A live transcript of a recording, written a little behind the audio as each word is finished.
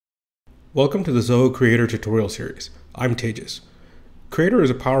Welcome to the Zoho Creator tutorial series. I'm Tejas. Creator is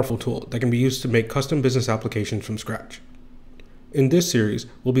a powerful tool that can be used to make custom business applications from scratch. In this series,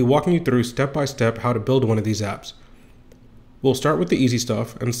 we'll be walking you through step by step how to build one of these apps. We'll start with the easy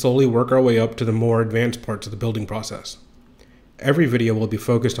stuff and slowly work our way up to the more advanced parts of the building process. Every video will be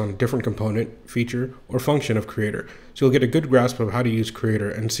focused on a different component, feature, or function of Creator, so you'll get a good grasp of how to use Creator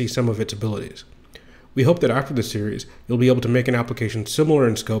and see some of its abilities. We hope that after this series, you'll be able to make an application similar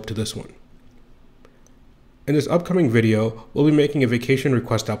in scope to this one. In this upcoming video, we'll be making a vacation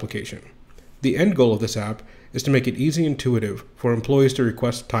request application. The end goal of this app is to make it easy and intuitive for employees to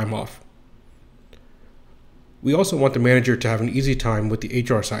request time off. We also want the manager to have an easy time with the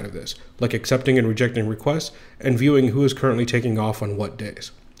HR side of this, like accepting and rejecting requests and viewing who is currently taking off on what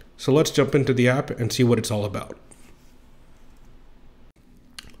days. So let's jump into the app and see what it's all about.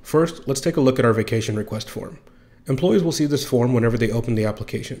 First, let's take a look at our vacation request form. Employees will see this form whenever they open the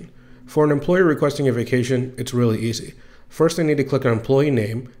application. For an employee requesting a vacation, it's really easy. First, they need to click on employee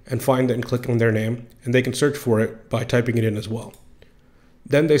name and find it and click on their name, and they can search for it by typing it in as well.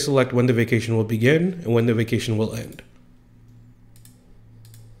 Then they select when the vacation will begin and when the vacation will end.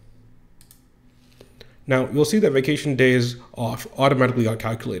 Now, you'll see that vacation days off automatically got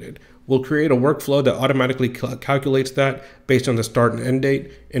calculated. We'll create a workflow that automatically calculates that based on the start and end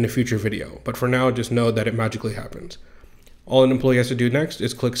date in a future video, but for now, just know that it magically happens. All an employee has to do next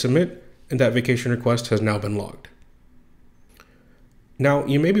is click submit, and that vacation request has now been logged. Now,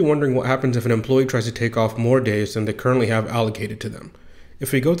 you may be wondering what happens if an employee tries to take off more days than they currently have allocated to them.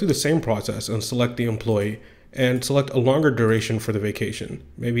 If we go through the same process and select the employee and select a longer duration for the vacation,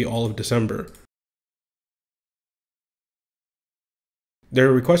 maybe all of December,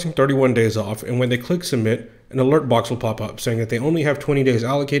 they're requesting 31 days off, and when they click submit, an alert box will pop up saying that they only have 20 days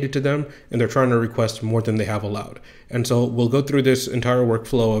allocated to them and they're trying to request more than they have allowed. And so we'll go through this entire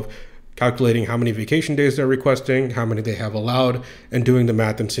workflow of calculating how many vacation days they're requesting, how many they have allowed, and doing the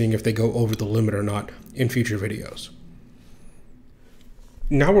math and seeing if they go over the limit or not in future videos.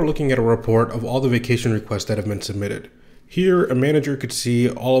 Now we're looking at a report of all the vacation requests that have been submitted. Here, a manager could see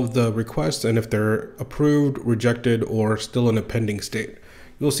all of the requests and if they're approved, rejected, or still in a pending state.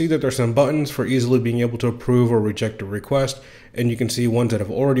 You'll see that there's some buttons for easily being able to approve or reject a request, and you can see ones that have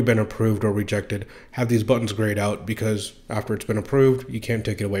already been approved or rejected have these buttons grayed out because after it's been approved, you can't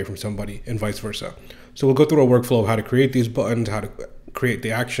take it away from somebody and vice versa. So we'll go through a workflow of how to create these buttons, how to create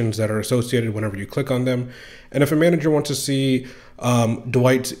the actions that are associated whenever you click on them. And if a manager wants to see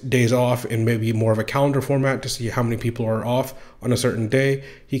Dwight's days off in maybe more of a calendar format to see how many people are off on a certain day,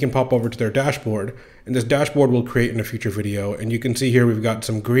 he can pop over to their dashboard, and this dashboard will create in a future video. And you can see here we've got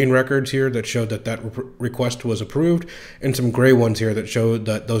some green records here that show that request was approved, and some gray ones here that show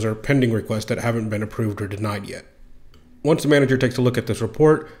that those are pending requests that haven't been approved or denied yet. Once the manager takes a look at this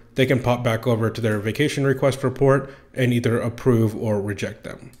report, they can pop back over to their vacation request report and either approve or reject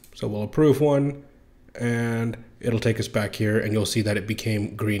them. So we'll approve one, and it'll take us back here, and you'll see that it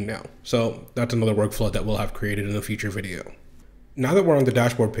became green now. So that's another workflow that we'll have created in a future video. Now that we're on the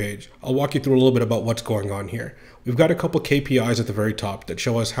dashboard page, I'll walk you through a little bit about what's going on here. We've got a couple KPIs at the very top that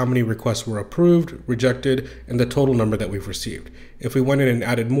show us how many requests were approved, rejected, and the total number that we've received. If we went in and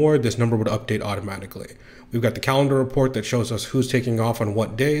added more, this number would update automatically. We've got the calendar report that shows us who's taking off on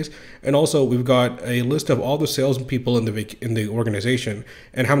what days, and also we've got a list of all the salespeople in the organization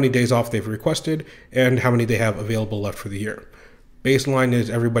and how many days off they've requested and how many they have available left for the year. Baseline is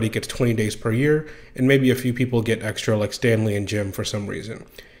everybody gets 20 days per year, and maybe a few people get extra like Stanley and Jim for some reason.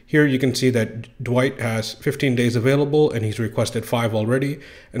 Here you can see that Dwight has 15 days available and he's requested 5 already,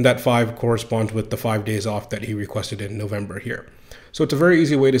 and that 5 corresponds with the 5 days off that he requested in November here. So it's a very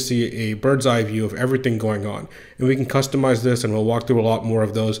easy way to see a bird's eye view of everything going on, and we can customize this, and we'll walk through a lot more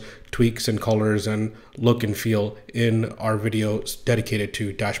of those tweaks and colors and look and feel in our videos dedicated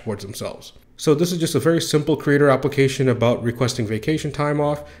to dashboards themselves. So this is just a very simple Creator application about requesting vacation time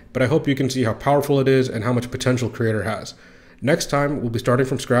off, but I hope you can see how powerful it is and how much potential Creator has. Next time, we'll be starting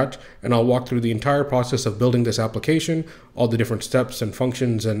from scratch, and I'll walk through the entire process of building this application, all the different steps and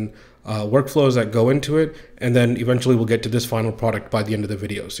functions and workflows that go into it, and then eventually we'll get to this final product by the end of the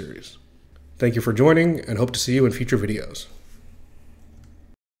video series. Thank you for joining, and hope to see you in future videos.